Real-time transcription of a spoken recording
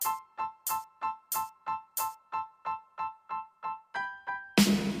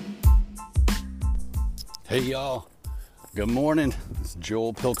Hey y'all, good morning. It's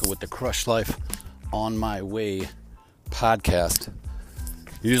Joel Pilka with the Crush Life On My Way podcast.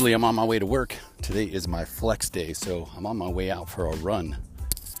 Usually I'm on my way to work. Today is my flex day, so I'm on my way out for a run.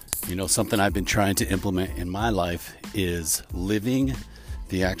 You know, something I've been trying to implement in my life is living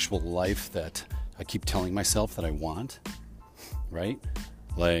the actual life that I keep telling myself that I want, right?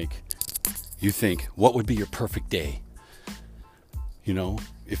 Like, you think, what would be your perfect day? You know,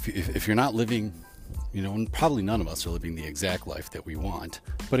 if you're not living, you know, and probably none of us are living the exact life that we want,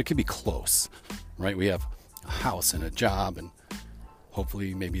 but it could be close, right? We have a house and a job and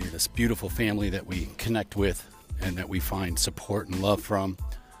hopefully maybe this beautiful family that we connect with and that we find support and love from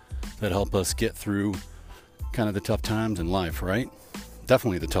that help us get through kind of the tough times in life, right?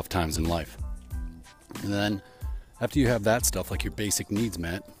 Definitely the tough times in life. And then after you have that stuff, like your basic needs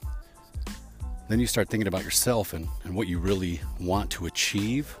met, then you start thinking about yourself and what you really want to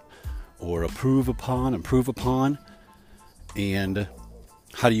achieve or improve upon, and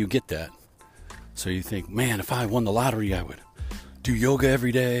how do you get that? So you think, man, if I won the lottery, I would do yoga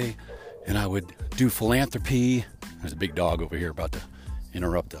every day, and I would do philanthropy. There's a big dog over here about to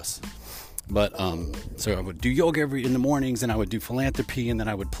interrupt us. But so I would do yoga in the mornings, and I would do philanthropy, and then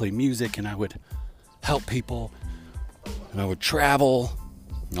I would play music, and I would help people, and I would travel,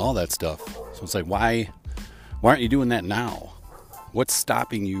 and all that stuff. So it's like, why aren't you doing that now? What's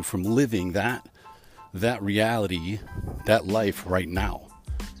stopping you from living that reality, that life right now?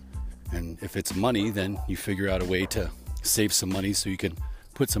 And if it's money, then you figure out a way to save some money so you can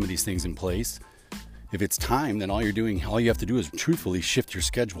put some of these things in place. If it's time, then all you have to do is truthfully shift your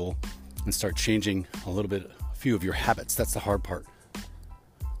schedule and start changing a few of your habits. That's the hard part,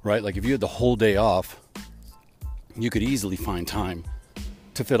 right? Like if you had the whole day off, you could easily find time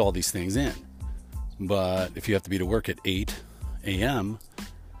to fit all these things in. But if you have to be to work at 8 a.m.,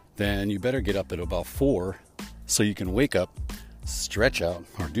 then you better get up at about 4 so you can wake up, stretch out,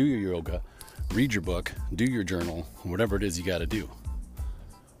 or do your yoga, read your book, do your journal, whatever it is you got to do,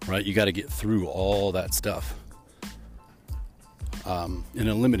 right? You got to get through all that stuff in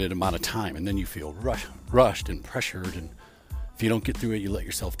a limited amount of time, and then you feel rushed and pressured, and if you don't get through it, you let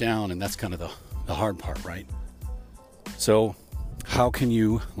yourself down, and that's kind of the hard part, right? So how can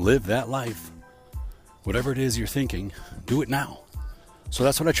you live that life? Whatever it is you're thinking, do it now. So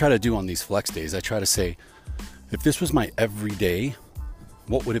that's what I try to do on these flex days. I try to say, if this was my everyday,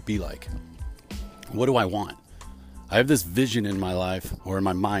 what would it be like? What do I want? I have this vision in my life or in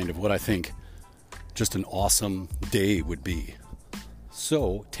my mind of what I think just an awesome day would be.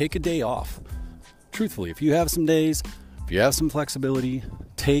 So take a day off. Truthfully, if you have some days, if you have some flexibility,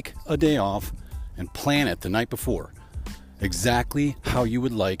 take a day off and plan it the night before. Exactly how you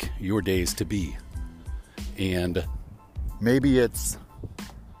would like your days to be. And maybe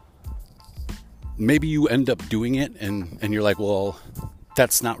you end up doing it and you're like, well,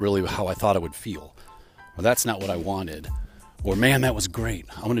 that's not really how I thought it would feel. Or that's not what I wanted. Or man, that was great.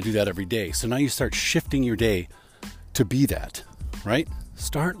 I want to do that every day. So now you start shifting your day to be that, right?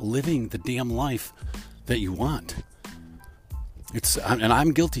 Start living the damn life that you want. And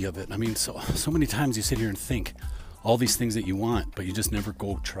I'm guilty of it. I mean, so many times you sit here and think all these things that you want, but you just never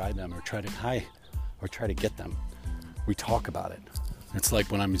go try them or try to get them. We talk about it. It's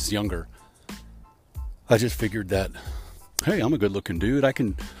like when I was younger, I just figured that, hey, I'm a good looking dude. I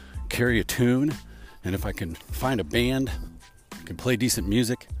can carry a tune. And if I can find a band, I can play decent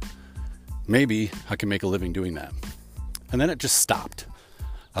music, maybe I can make a living doing that. And then it just stopped.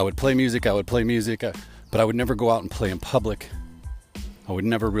 I would play music, but I would never go out and play in public. I would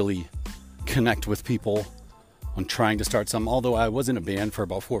never really connect with people on trying to start something. Although I was in a band for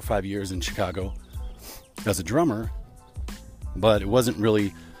about 4 or 5 years in Chicago as a drummer, but it wasn't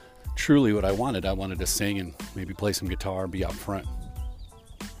really truly what I wanted. I wanted to sing and maybe play some guitar, be out front.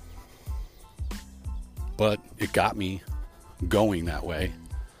 But it got me going that way,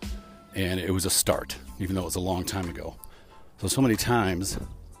 and it was a start, even though it was a long time ago. So many times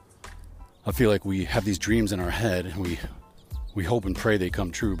I feel like we have these dreams in our head and we hope and pray they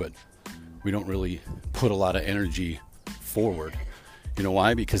come true, but we don't really put a lot of energy forward. You know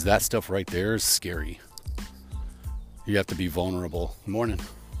why? Because that stuff right there is scary. You have to be vulnerable. Morning.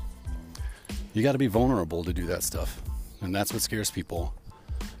 You got to be vulnerable to do that stuff. And that's what scares people.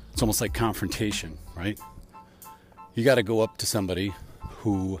 It's almost like confrontation, right? You got to go up to somebody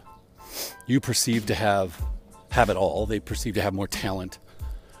who you perceive to have it all. They perceive to have more talent,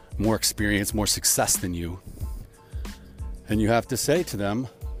 more experience, more success than you. And you have to say to them,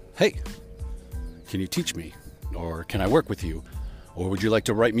 hey, can you teach me? Or can I work with you? Or would you like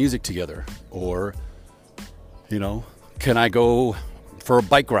to write music together? Or, you know, can I go for a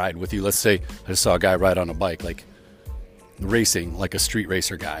bike ride with you. Let's say I just saw a guy ride on a bike, like racing, like a street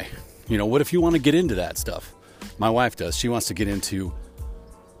racer guy. You know, what if you want to get into that stuff? My wife does. She wants to get into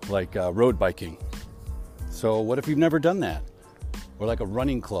like road biking. So what if you've never done that? Or like a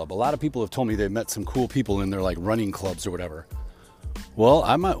running club. A lot of people have told me they've met some cool people in their like running clubs or whatever. Well,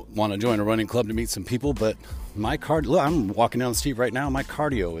 I might want to join a running club to meet some people, but my look, I'm walking down the street right now. My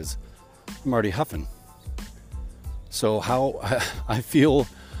cardio is, I'm already huffing. So how I feel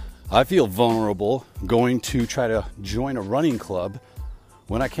vulnerable going to try to join a running club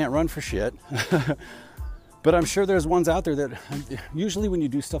when I can't run for shit. But I'm sure there's ones out there that usually when you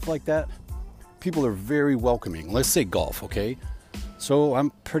do stuff like that, people are very welcoming. Let's say golf, okay? So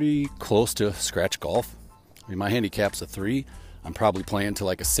I'm pretty close to scratch golf. I mean, my handicap's a 3. I'm probably playing to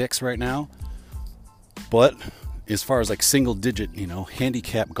like a 6 right now. But as far as like single digit,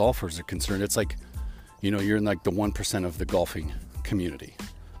 handicap golfers are concerned, it's like, you're in like the 1% of the golfing community.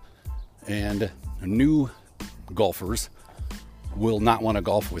 And new golfers will not want to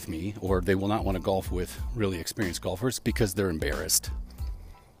golf with me, or they will not want to golf with really experienced golfers because they're embarrassed.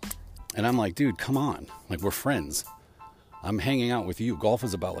 And I'm like, dude, come on. Like, we're friends. I'm hanging out with you. Golf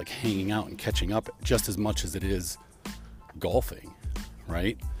is about like hanging out and catching up just as much as it is golfing,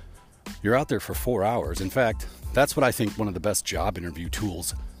 right? You're out there for 4 hours. In fact, that's what I think one of the best job interview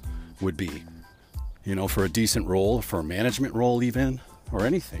tools would be, for a decent role, for a management role even, or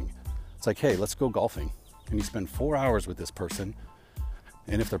anything. It's like, hey, let's go golfing. And you spend 4 hours with this person.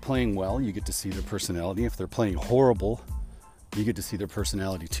 And if they're playing well, you get to see their personality. If they're playing horrible, you get to see their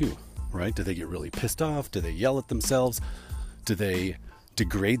personality too, right? Do they get really pissed off? Do they yell at themselves? Do they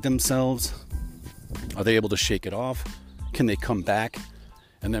degrade themselves? Are they able to shake it off? Can they come back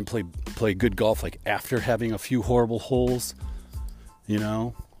and then play good golf like after having a few horrible holes?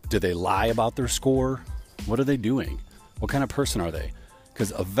 Do they lie about their score? What are they doing? What kind of person are they?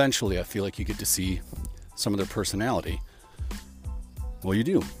 Because eventually I feel like you get to see some of their personality. Well, you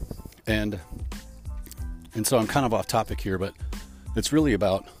do. And so I'm kind of off topic here, but it's really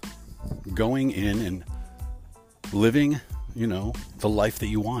about going in and living, the life that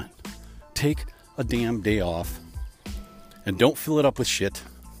you want. Take a damn day off and don't fill it up with shit,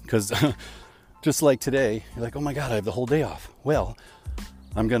 because just like today, you're like, oh my God, I have the whole day off. Well,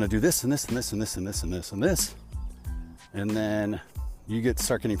 I'm going to do this and this and this and this and this and this and this. And then you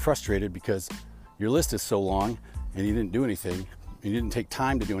start getting frustrated because your list is so long and you didn't do anything. You didn't take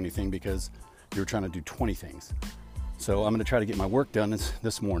time to do anything because you were trying to do 20 things. So I'm going to try to get my work done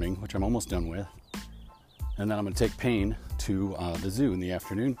this morning, which I'm almost done with. And then I'm going to take Payne to the zoo in the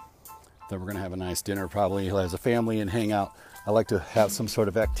afternoon. Then we're going to have a nice dinner, probably as a family, and hang out. I like to have some sort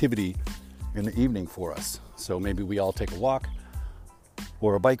of activity in the evening for us. So maybe we all take a walk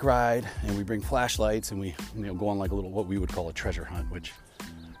or a bike ride, and we bring flashlights, and we go on like a little, what we would call a treasure hunt, which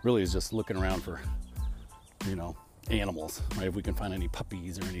really is just looking around for, animals, right? If we can find any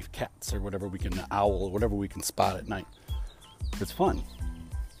puppies or any cats or whatever, an owl or whatever we can spot at night. It's fun.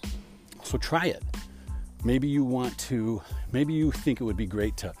 So try it. Maybe you think it would be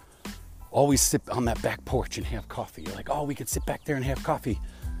great to always sit on that back porch and have coffee. You're like, oh, we could sit back there and have coffee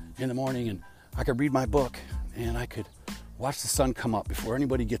in the morning, and I could read my book and I could watch the sun come up before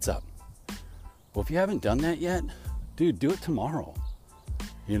anybody gets up. Well, if you haven't done that yet, dude, do it tomorrow,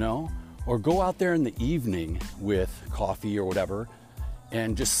 or go out there in the evening with coffee or whatever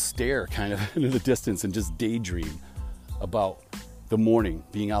and just stare kind of into the distance and just daydream about the morning,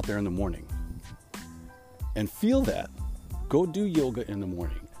 being out there in the morning, and feel that. Go do yoga in the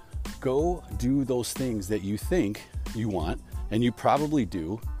morning. Go do those things that you think you want, and you probably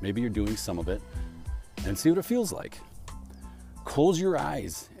do. Maybe you're doing some of it, and see what it feels like. Close your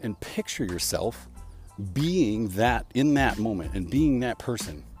eyes and picture yourself being that in that moment and being that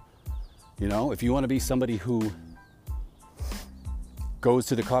person. If you want to be somebody who goes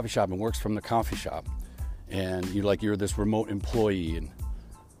to the coffee shop and works from the coffee shop, and you're this remote employee, and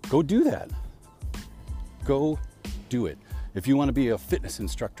go do that. Go do it. If you want to be a fitness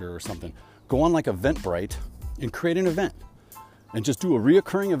instructor or something, go on like Eventbrite and create an event, and just do a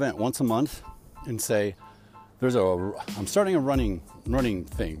reoccurring event once a month and say, I'm starting a running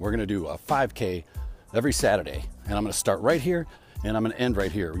thing. We're going to do a 5K every Saturday, and I'm going to start right here and I'm going to end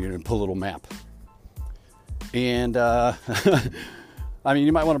right here. You're going to put a little map. And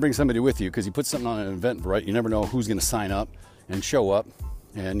you might want to bring somebody with you, because you put something on an Eventbrite, you never know who's going to sign up and show up,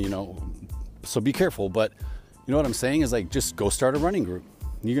 and so be careful. But you know what I'm saying is, like, just go start a running group.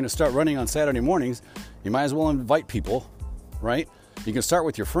 You're going to start running on Saturday mornings. You might as well invite people, right? You can start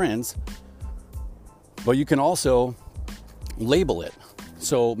with your friends, but you can also label it.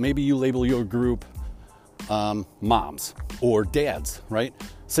 So maybe you label your group moms or dads, right?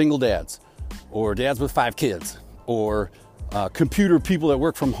 Single dads, or dads with 5 kids, or computer people that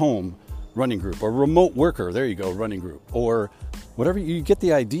work from home running group, or remote worker, there you go, running group, or whatever. You get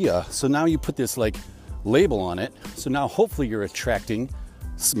the idea. So now you put this like label on it. So now hopefully you're attracting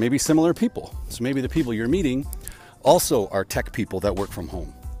maybe similar people. So maybe the people you're meeting also are tech people that work from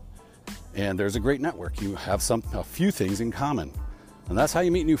home. And there's a great network. You have a few things in common. And that's how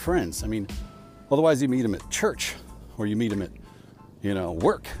you meet new friends. I mean, otherwise you meet them at church, or you meet them at,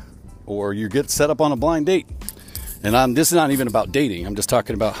 work, or you get set up on a blind date. And this is not even about dating. I'm just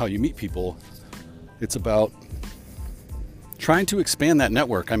talking about how you meet people. It's about trying to expand that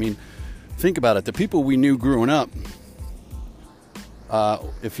network. I mean, think about it. The people we knew growing up,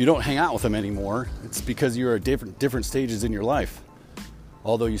 if you don't hang out with them anymore, it's because you're at different stages in your life,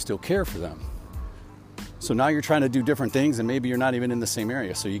 although you still care for them. So now you're trying to do different things, and maybe you're not even in the same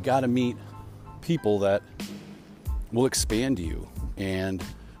area. So you got to meet people that will expand you and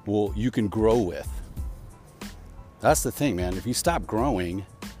you can grow with. That's the thing, man. If you stop growing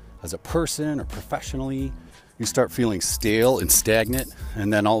as a person or professionally, you start feeling stale and stagnant,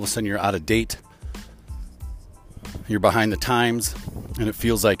 and then all of a sudden you're out of date. You're behind the times, and it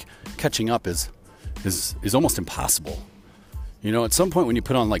feels like catching up is almost impossible. At some point when you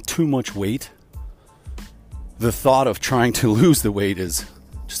put on like too much weight, the thought of trying to lose the weight is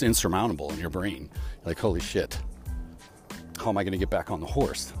just insurmountable in your brain. You're like, holy shit, how am I going to get back on the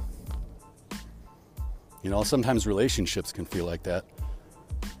horse? Sometimes relationships can feel like that.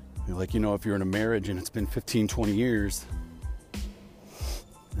 You're like, if you're in a marriage and it's been 15, 20 years,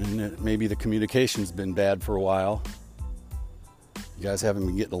 and maybe the communication's been bad for a while, you guys haven't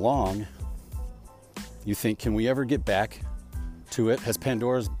been getting along, you think, can we ever get back to it? Has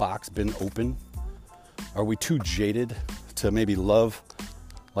Pandora's box been open? Are we too jaded to maybe love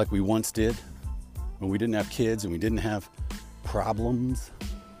like we once did when we didn't have kids and we didn't have problems?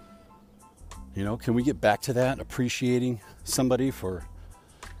 Can we get back to that, appreciating somebody for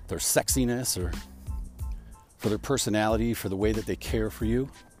their sexiness or for their personality, for the way that they care for you?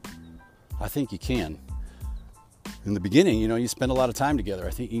 I think you can. In the beginning, you spend a lot of time together.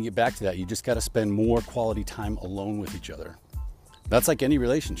 I think you can get back to that. You just got to spend more quality time alone with each other. That's like any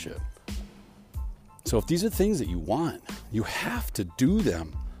relationship. So if these are things that you want, you have to do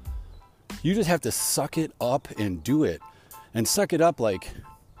them. You just have to suck it up and do it. And suck it up like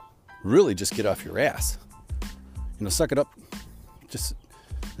really just get off your ass. Suck it up.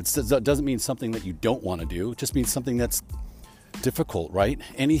 It doesn't mean something that you don't want to do. It just means something that's difficult, right?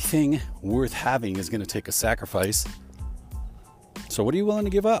 Anything worth having is going to take a sacrifice. So what are you willing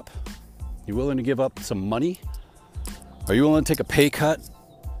to give up? You willing to give up some money? Are you willing to take a pay cut?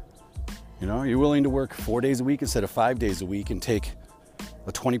 Are you willing to work 4 days a week instead of 5 days a week and take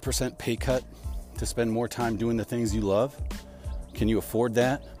a 20% pay cut to spend more time doing the things you love? Can you afford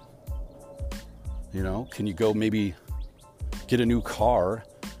that? Can you go maybe get a new car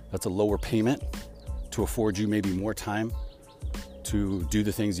that's a lower payment to afford you maybe more time to do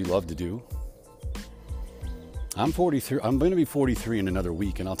the things you love to do? I'm 43. I'm going to be 43 in another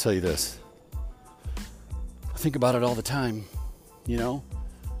week, and I'll tell you this. I think about it all the time.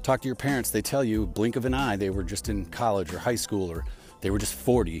 Talk to your parents. They tell you, blink of an eye, they were just in college or high school, or they were just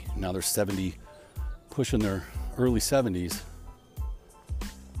 40. Now they're 70, pushing their early 70s.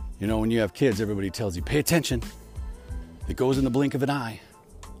 When you have kids, everybody tells you, pay attention. It goes in the blink of an eye.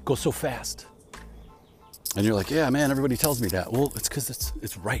 It goes so fast. And you're like, yeah, man, everybody tells me that. Well, it's because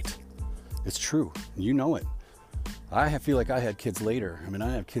it's right. It's true. You know it. I feel like I had kids later. I mean,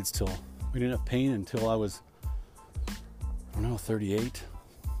 I have kids till, we didn't have pain until I was, 38.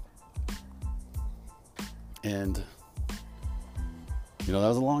 And, that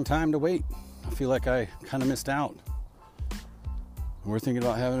was a long time to wait. I feel like I kind of missed out. We're thinking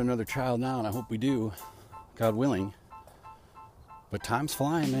about having another child now, and I hope we do, God willing. But time's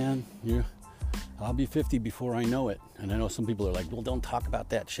flying, man. I'll be 50 before I know it. And I know some people are like, well, don't talk about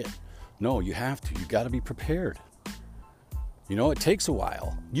that shit. No, you have to. You got to be prepared. It takes a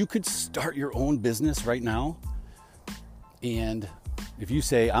while. You could start your own business right now. And if you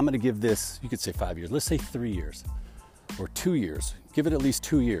say, I'm going to give this, you could say 5 years. Let's say 3 years or 2 years. Give it at least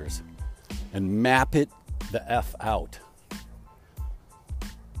 2 years and map it the F out.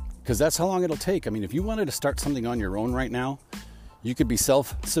 Because that's how long it'll take. I mean, if you wanted to start something on your own right now, you could be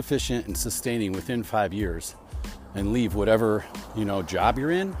self-sufficient and sustaining within 5 years and leave whatever, job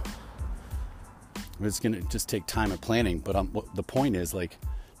you're in. It's going to just take time and planning. But the point is,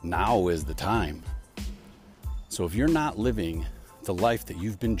 now is the time. So if you're not living the life that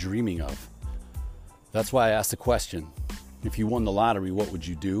you've been dreaming of, that's why I asked the question, if you won the lottery, what would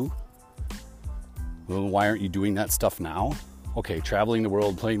you do? Well, why aren't you doing that stuff now? Okay, traveling the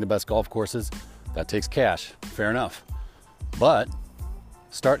world, playing the best golf courses, that takes cash. Fair enough. But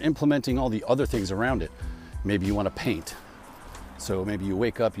start implementing all the other things around it. Maybe you want to paint. So maybe you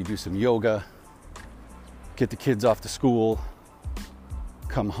wake up, you do some yoga, get the kids off to school,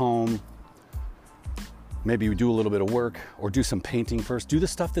 come home. Maybe you do a little bit of work or do some painting first. Do the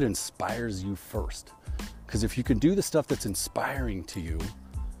stuff that inspires you first. Because if you can do the stuff that's inspiring to you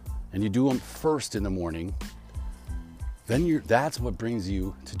and you do them first in the morning, then that's what brings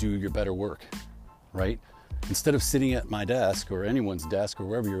you to do your better work, right? Instead of sitting at my desk or anyone's desk or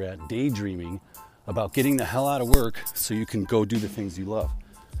wherever you're at, daydreaming about getting the hell out of work so you can go do the things you love.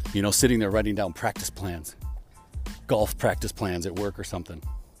 You know, sitting there writing down practice plans, golf practice plans at work or something.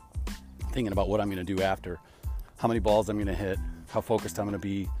 Thinking about what I'm going to do after, how many balls I'm going to hit, how focused I'm going to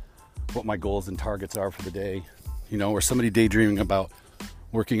be, what my goals and targets are for the day, you know, or somebody daydreaming about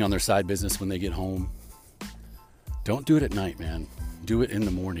working on their side business when they get home. Don't do it at night, man. Do it in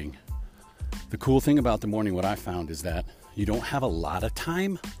the morning. The cool thing about the morning, what I found is that you don't have a lot of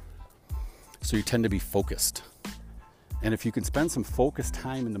time, so you tend to be focused. And if you can spend some focused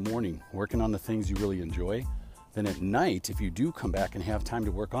time in the morning working on the things you really enjoy, then at night, if you do come back and have time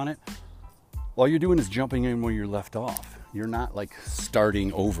to work on it, all you're doing is jumping in where you're left off. You're not like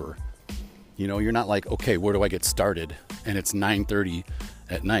starting over. You know, you're not like, okay, where do I get started? And it's 9:30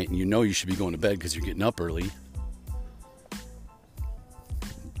 at night and you know you should be going to bed because you're getting up early.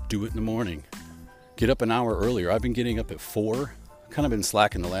 Do it in the morning. Get up an hour earlier. I've been getting up at 4. Kind of been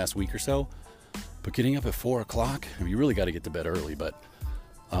slacking the last week or so. But getting up at 4 o'clock, I mean, you really got to get to bed early, but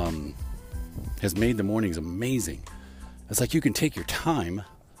has made the mornings amazing. It's like you can take your time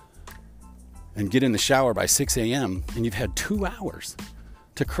and get in the shower by 6 a.m. and you've had 2 hours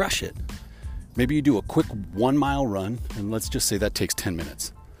to crush it. Maybe you do a quick 1 mile run, and let's just say that takes 10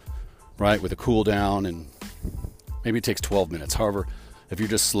 minutes, right? With a cool down, and maybe it takes 12 minutes. However, if you're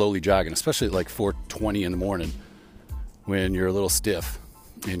just slowly jogging, especially at like 4:20 in the morning when you're a little stiff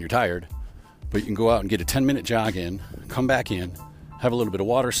and you're tired, but you can go out and get a 10-minute jog in, come back in, have a little bit of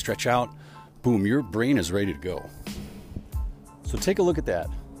water, stretch out, boom, your brain is ready to go. So take a look at that.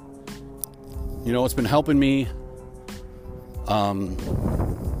 You know, it's been helping me.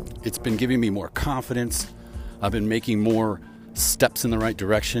 It's been giving me more confidence. I've been making more steps in the right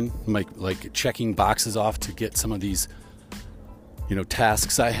direction, like checking boxes off to get some of these, you know,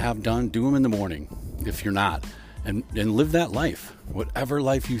 tasks I have done. Do them in the morning if you're not, and live that life. Whatever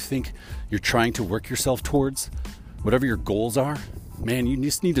life you think you're trying to work yourself towards, whatever your goals are, man, you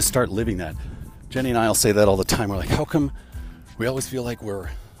just need to start living that. Jenny and I will say that all the time. We're like, how come we always feel like we're,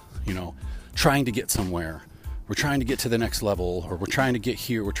 you know, trying to get somewhere, we're trying to get to the next level, or we're trying to get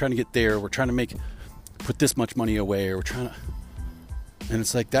here, we're trying to get there, we're trying to put this much money away, or we're trying to, and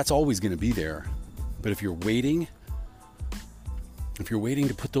it's like, that's always going to be there. But if you're waiting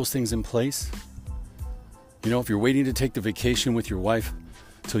to put those things in place, you know, if you're waiting to take the vacation with your wife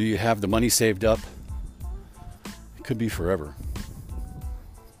till you have the money saved up, it could be forever.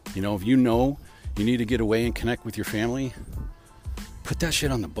 You know, if you know you need to get away and connect with your family, put that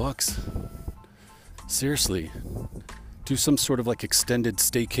shit on the books. Seriously, do some sort of like extended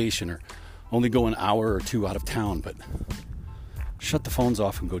staycation, or only go an hour or 2 out of town, but shut the phones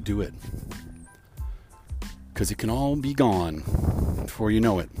off and go do it. Because it can all be gone before you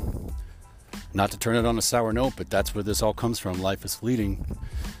know it. Not to turn it on a sour note, but that's where this all comes from. Life is fleeting.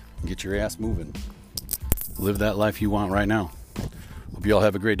 Get your ass moving. Live that life you want right now. Hope you all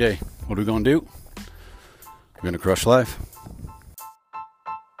have a great day. What are we going to do? We're going to crush life.